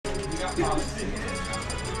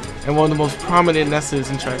And one of the most prominent Nesses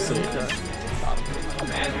in Tri-City.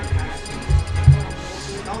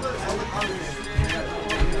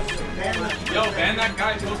 Yo, ban that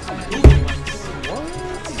guy.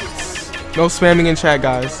 No spamming in chat,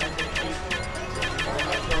 guys.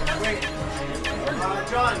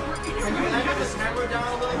 John, can you put this camera down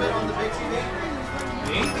a little bit on the big TV?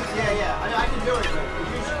 Me? Yeah, I can do it.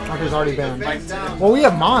 Marker's already banned. Well, we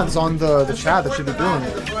have mods on the chat that should be doing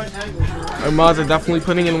it. Our mods are definitely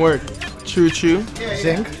putting in work. True.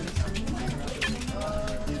 Zinc.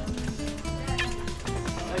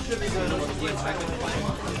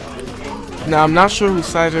 Now, I'm not sure who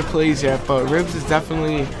Ciser plays yet, but Ribs is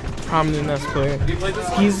definitely a prominent Ness player.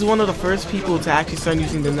 He's one of the first people to actually start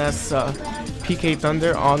using the Ness PK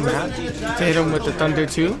Thunder on map to hit him with the Thunder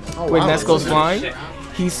 2 when Ness goes flying.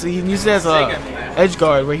 He uses it as a edge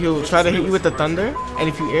guard where he'll try to hit you with the Thunder, and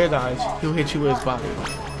if you air dodge, he'll hit you with his body.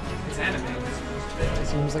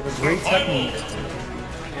 Seems like a great technique.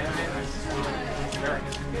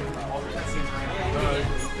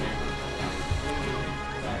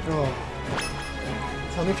 Oh.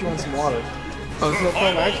 Tell me if you want some water. Oh, there's no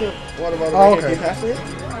problem. Actually, water bottle. Oh, okay.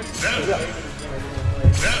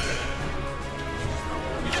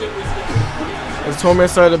 The tournament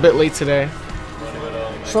started a bit late today.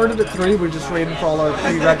 Started at 3. We're just waiting for all our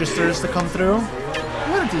pre-registers to come through.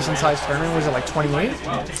 We had a decent sized tournament. Was it like 28?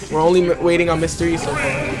 We're only waiting on Mystery so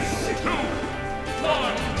far.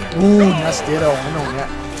 Ooh, Ness Ditto. I know Net.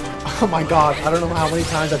 Oh my god, I don't know how many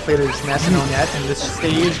times I played as Ness and Net, and this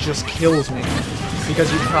stage just kills me.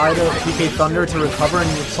 Because you try to PK Thunder to recover, and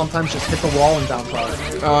you sometimes just hit the wall and down throw.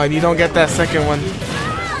 Oh, and you don't get that second one.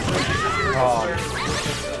 Oh.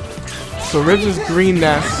 So Ribs is green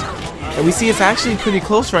Ness, and we see it's actually pretty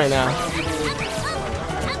close right now.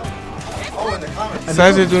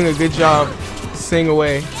 Ciser doing a good job staying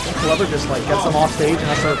away. Whoever just like gets them off stage and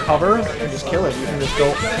has to recover and just kill it. You can just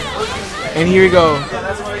go. And here we go.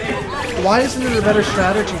 Why isn't it a better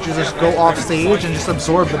strategy to just go off stage and just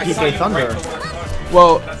absorb the PK Thunder?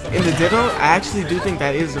 Well, in the Ditto, I actually do think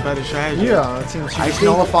that is a better strategy. Yeah, it seems you just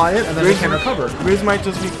nullify it and then they can recover. Riz might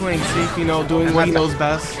just be playing safe, you know, doing what he knows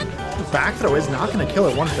best. Back throw is not going to kill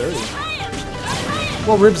at 130.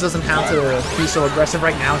 Well, Ribs doesn't have to be so aggressive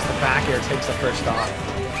right now. It's the back air takes the first stock.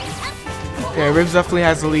 Yeah, Ribs definitely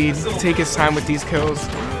has the lead. He can take his time with these kills.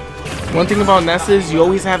 One thing about Ness is you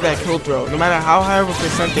always have that kill throw. No matter how high of a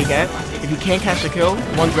percent they get, if you can't catch a kill,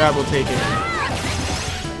 one grab will take it.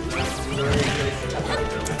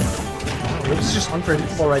 Ribs is just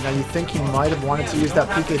unpredictable right now. You think he might have wanted to use that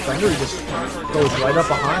PK Thunder, he just goes right up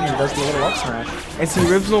behind and does the little up smash. And see,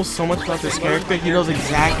 Ribs knows so much about this character. He knows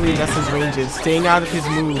exactly Ness's ranges, staying out of his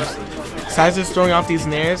moves. Ciser's throwing off these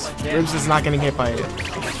nairs, Ribs is not getting hit by it.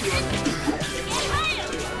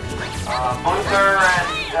 Booster and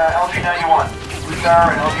LG91. Booster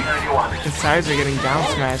and LG91. And Ciser getting down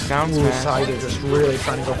smash. Ciser just really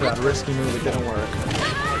trying to go for that risky move. It didn't work.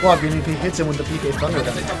 Well, if he hits him with the PK Thunder,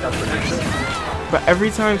 then that's pretty good. But every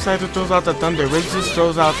time Ciser throws out the Thunder, Ribs just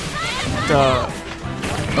throws out the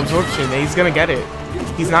absorption, and he's gonna get it.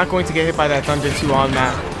 He's not going to get hit by that Thunder 2 on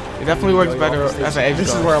map. It definitely works better as an edge guard.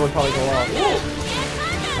 This is where I would probably go off.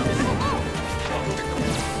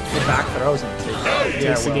 The back throws him.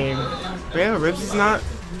 Takes the game. But yeah, Ribs is not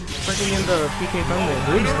breaking in the PK Thunder.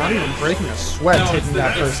 Ribs not even breaking a sweat taking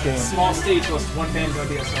that first game. Small stage was one band on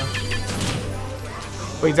DSR.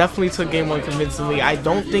 But he definitely took game 1 convincingly. I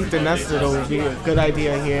don't think the Ness Ditto would be a good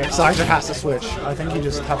idea here. Ciser has to switch. I think you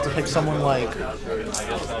just have to pick someone like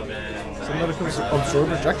someone that can absorb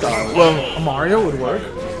projectile. Well, a Mario would work.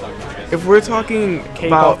 If we're talking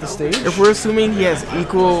about off the stage, if we're assuming he has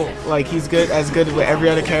equal, like he's as good with every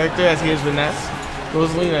other character as he is with Ness,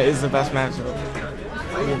 Rosalina is the best matchup.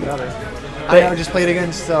 I just played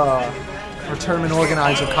against our tournament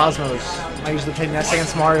organizer, Cosmos. I usually play Ness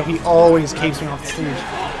against Mario. He always capes me off the stage.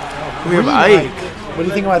 We have Ike. What do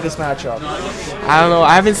you think about this matchup? I don't know.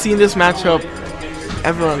 I haven't seen this matchup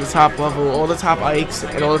ever on the top level. All the top Ikes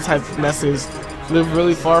and all the top Nesses live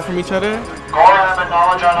really far from each other.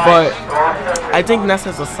 But I think Ness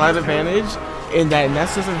has a slight advantage in that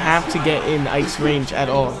Ness doesn't have to get in Ike's range at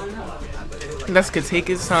all. Ness could take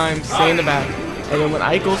his time, stay in the back, and then when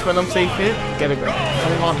Ike goes for an unsafe hit, get a grab.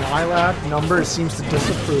 Coming on my lab, Numbers seems to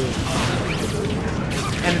disapprove.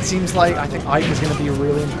 And it seems like I think Ike is going to be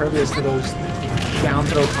really impervious to those down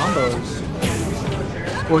throw combos.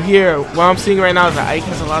 Well, here, what I'm seeing right now is that Ike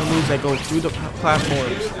has a lot of moves that go through the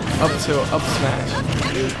platforms, up smash.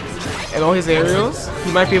 And all his aerials,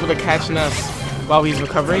 he might be able to catch Ness while he's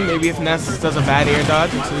recovering. Maybe if Ness does a bad air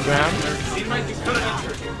dodge into the ground.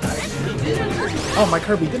 Oh, my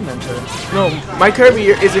Kirby didn't enter. No, my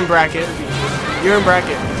Kirby is in bracket. You're in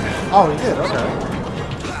bracket. Oh, he did. Okay.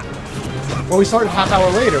 Well, we started half hour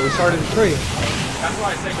later. We started at 3. That's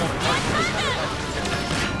why I say go to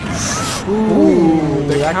Ooh,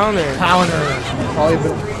 the that counter. Probably a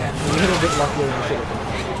little bit luckier than should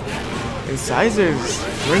have And Ciser's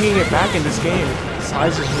bringing it back in this game. been.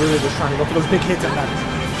 Ciser's really just trying to go for those big hits and that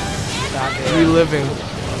back air. Reliving.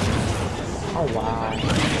 Oh, wow.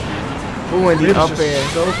 Ooh, and the Ribs up just air.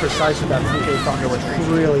 so precise with that PK Thunder, which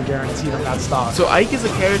really guaranteed him that stock. So Ike is a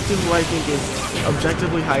character who I think is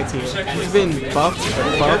objectively high tier. He's been buffed,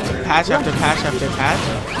 patch after patch after patch,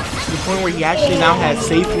 to the point where he actually now has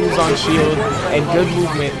safe moves on shield and good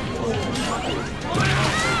movement.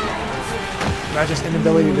 That just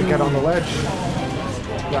inability to get on the ledge.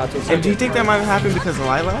 That's what's And do you think that might have happened because of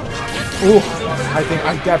Lilac? Ooh,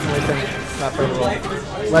 I definitely think that played a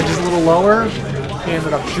role. Ledge is a little lower. He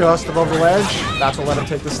ended up just above the ledge. That's what let him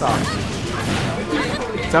take the stock.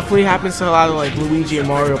 Definitely happens to a lot of like Luigi and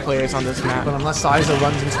Mario players on this map. But unless Ciser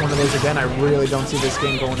runs into one of those again, I really don't see this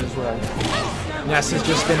game going his way. Ness has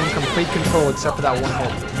just been in complete control except for that one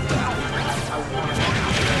hit.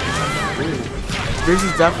 This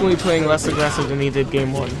is definitely playing less aggressive than he did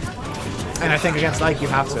game 1. And I think against Ike, you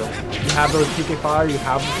have to. You have those PK Fire, you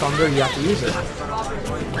have the Thunder, you have to use it.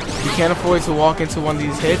 You can't afford to walk into one of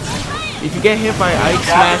these hits. If you get hit by Ike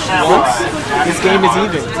Smash once, this game is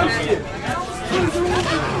even.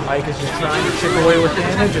 Ike is just trying to chip away with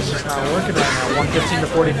damage, it's just not working right now. 115 to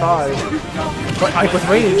 45. But Ike with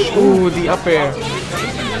rage. Ooh, the up air.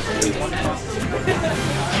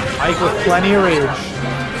 Ike with plenty of rage.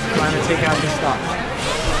 Trying to take out the stock.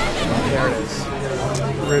 There it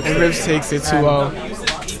is. And Ribs takes it 2-0.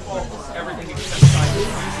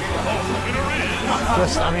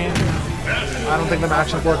 Just, I mean, I don't think the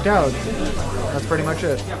match has worked out. That's pretty much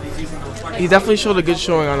it. He definitely showed a good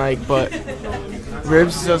showing on Ike, but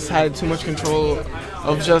Ribs just had too much control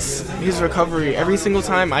of just his recovery. Every single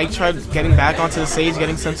time Ike tried getting back onto the stage,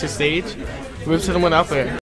 getting center stage, Ribs hit him with up air.